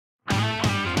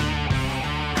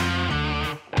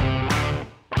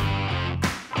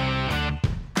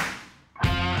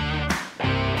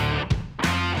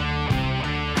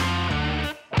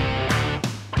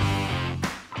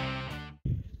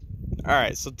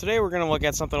Alright, so today we're going to look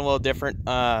at something a little different.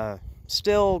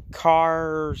 Still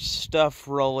car stuff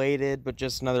related, but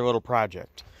just another little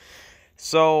project.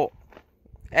 So,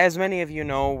 as many of you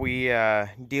know, we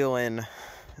deal in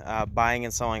buying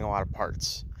and selling a lot of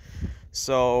parts.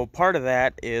 So, part of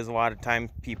that is a lot of times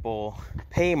people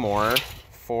pay more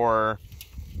for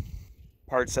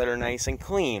parts that are nice and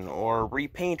clean, or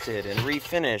repainted and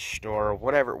refinished, or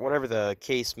whatever the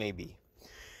case may be.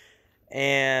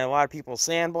 And a lot of people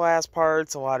sandblast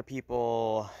parts, a lot of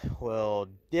people will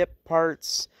dip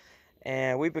parts,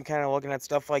 and we've been kind of looking at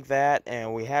stuff like that,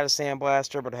 and we had a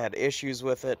sandblaster, but had issues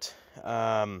with it.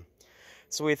 So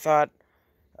we thought,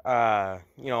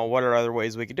 what are other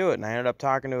ways we could do it? And I ended up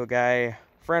talking to a guy,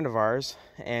 friend of ours,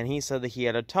 and he said that he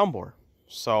had a Tumbler.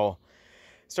 So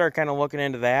started kind of looking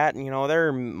into that, and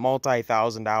they're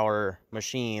multi-$1,000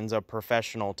 machines, a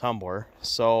professional Tumbler.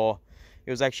 So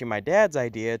it was actually my dad's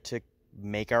idea to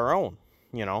make our own,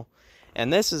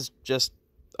 and this is just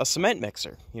a cement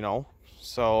mixer,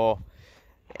 so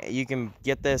you can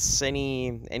get this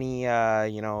any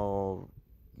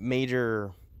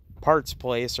major parts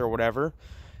place or whatever.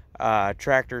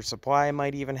 Tractor Supply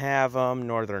might even have them,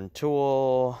 Northern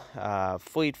Tool,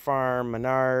 Fleet Farm,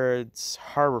 Menards,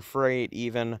 Harbor Freight,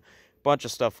 even a bunch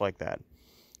of stuff like that.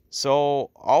 So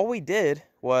all we did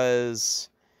was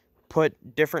put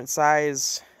different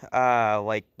size,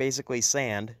 like basically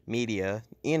sand media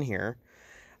in here.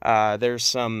 There's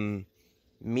some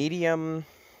medium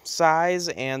size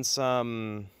and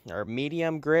some, or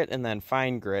medium grit and then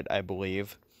fine grit, I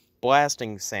believe,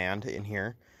 blasting sand in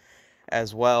here,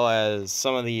 as well as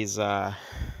some of these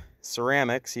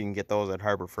ceramics. You can get those at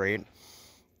Harbor Freight,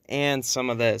 and some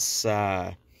of this,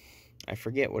 I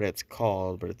forget what it's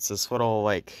called, but it's this little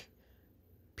like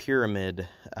pyramid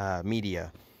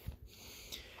media.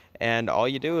 And all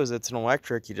you do is, it's an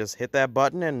electric, you just hit that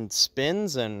button and it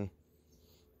spins, and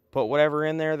put whatever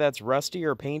in there that's rusty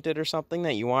or painted or something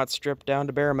that you want stripped down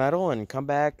to bare metal, and come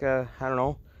back, 30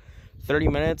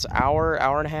 minutes, hour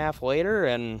and a half later,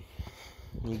 and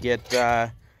you get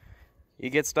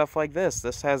stuff like this.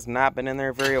 This has not been in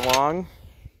there very long.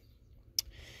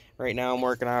 Right now I'm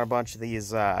working on a bunch of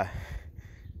these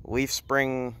leaf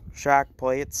spring shock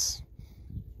plates.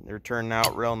 They're turning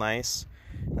out real nice.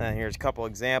 Here's a couple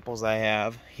examples I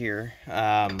have here.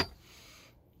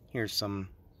 Here's some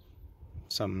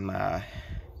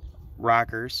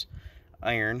rockers,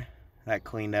 iron, that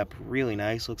cleaned up really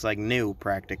nice, looks like new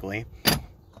practically.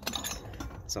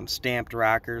 Some stamped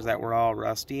rockers that were all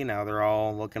rusty, now they're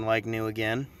all looking like new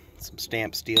again. Some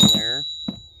stamped steel there.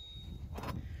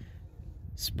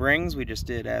 Springs we just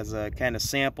did as a kind of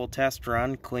sample test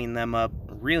run, cleaned them up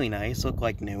really nice, look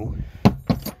like new.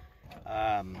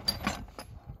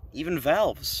 Even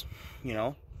valves,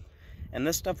 and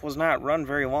this stuff was not run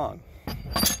very long.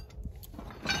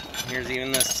 Here's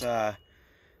even this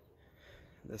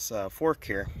fork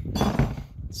here.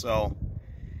 So,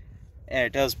 and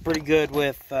it does pretty good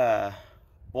with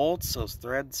bolts. Those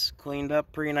threads cleaned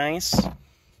up pretty nice.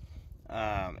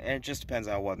 And it just depends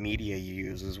on what media you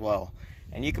use as well.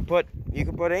 And you could put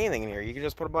anything in here. You could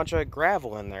just put a bunch of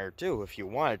gravel in there too if you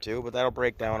wanted to, but that'll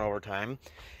break down over time.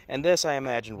 And this, I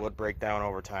imagine, would break down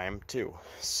over time too.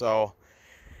 So,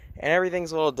 and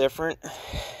everything's a little different.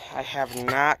 I have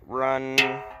not run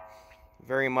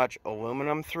very much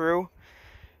aluminum through,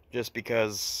 just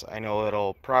because I know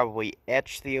it'll probably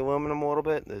etch the aluminum a little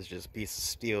bit. There's just a piece of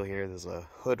steel here. There's a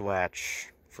hood latch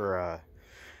for I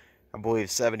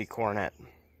believe 70 Cornet.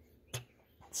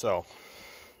 So,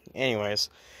 anyways,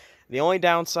 the only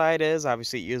downside is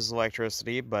obviously it uses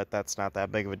electricity, but that's not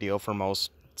that big of a deal for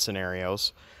most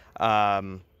scenarios.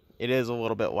 It is a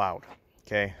little bit loud.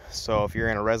 Okay, so if you're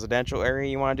in a residential area,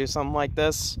 you want to do something like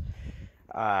this,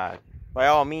 by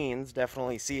all means,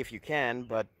 definitely see if you can,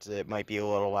 but it might be a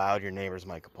little loud. Your neighbors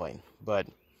might complain, but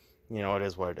it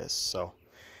is what it is. So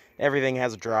everything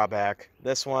has a drawback.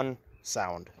 This one,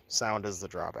 sound is the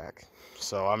drawback.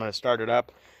 So I'm going to start it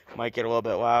up. Might get a little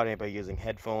bit loud. Anybody using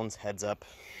headphones, heads up.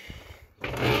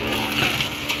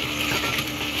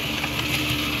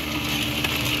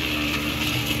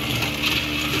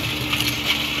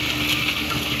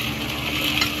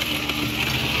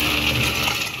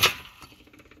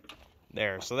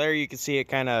 So there you can see it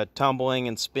kind of tumbling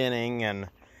and spinning, and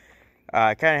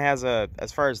it kind of has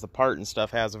as far as the part and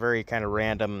stuff, has a very kind of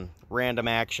random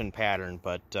action pattern,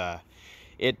 but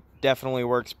it definitely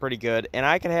works pretty good. And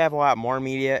I could have a lot more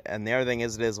media, and the other thing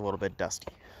is, it is a little bit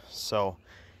dusty. So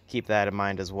keep that in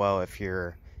mind as well. If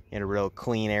you're in a real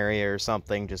clean area or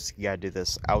something, just you gotta do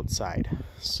this outside.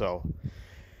 So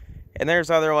And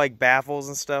there's other like baffles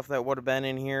and stuff that would have been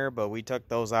in here, but we took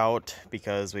those out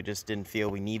because we just didn't feel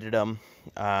we needed them.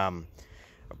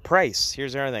 Price,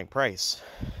 here's the other thing, price.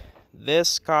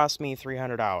 This cost me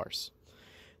 $300.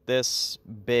 This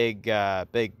big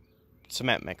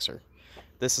cement mixer.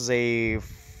 This is a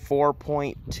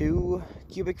 4.2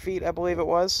 cubic feet, I believe it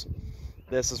was.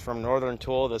 This is from Northern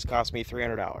Tool. This cost me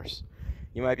 $300.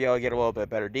 You might be able to get a little bit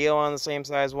better deal on the same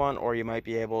size one, or you might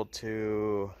be able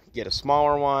to get a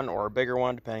smaller one or a bigger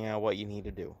one, depending on what you need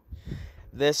to do.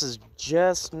 This is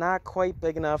just not quite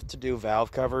big enough to do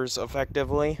valve covers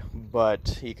effectively,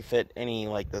 but you can fit any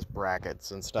like this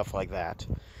brackets and stuff like that.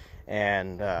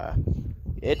 And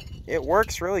it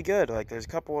works really good. Like there's a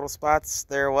couple little spots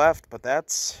there left, but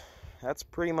that's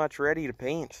pretty much ready to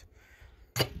paint.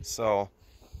 So,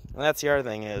 and that's the other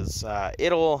thing is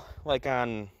it'll, like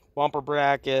on bumper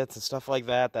brackets and stuff like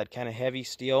that, that kind of heavy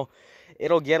steel,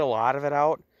 it'll get a lot of it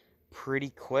out pretty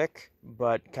quick,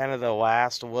 but kind of the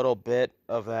last little bit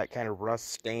of that kind of rust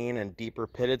stain and deeper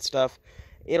pitted stuff,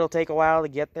 it'll take a while to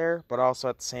get there, but also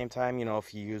at the same time, you know,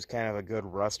 if you use kind of a good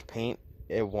rust paint,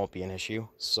 it won't be an issue.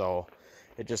 So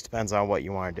it just depends on what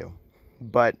you want to do.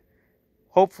 But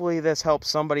hopefully this helps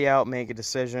somebody out make a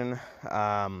decision.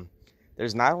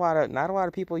 There's not a lot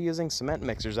of people using cement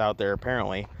mixers out there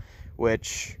apparently,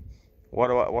 which what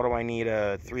do I need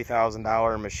a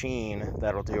 $3,000 machine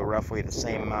that'll do roughly the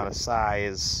same amount of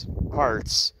size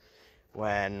parts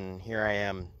when here I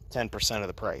am 10% of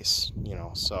the price, you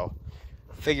know. So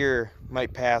figure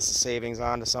might pass the savings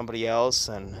on to somebody else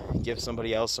and give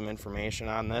somebody else some information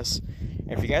on this.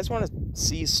 And if you guys want to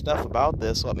see stuff about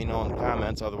this, let me know in the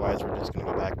comments. Otherwise we're just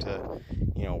gonna go back to,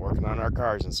 you know, working on our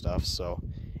cars and stuff. So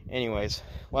anyways,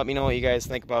 let me know what you guys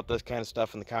think about this kind of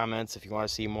stuff in the comments. If you want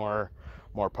to see more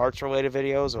parts related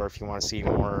videos, or if you want to see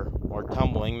more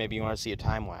tumbling, maybe you want to see a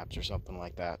time lapse or something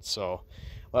like that. So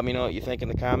let me know what you think in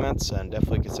the comments, and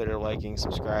definitely consider liking,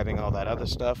 subscribing, all that other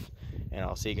stuff, and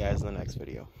I'll see you guys in the next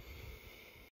video.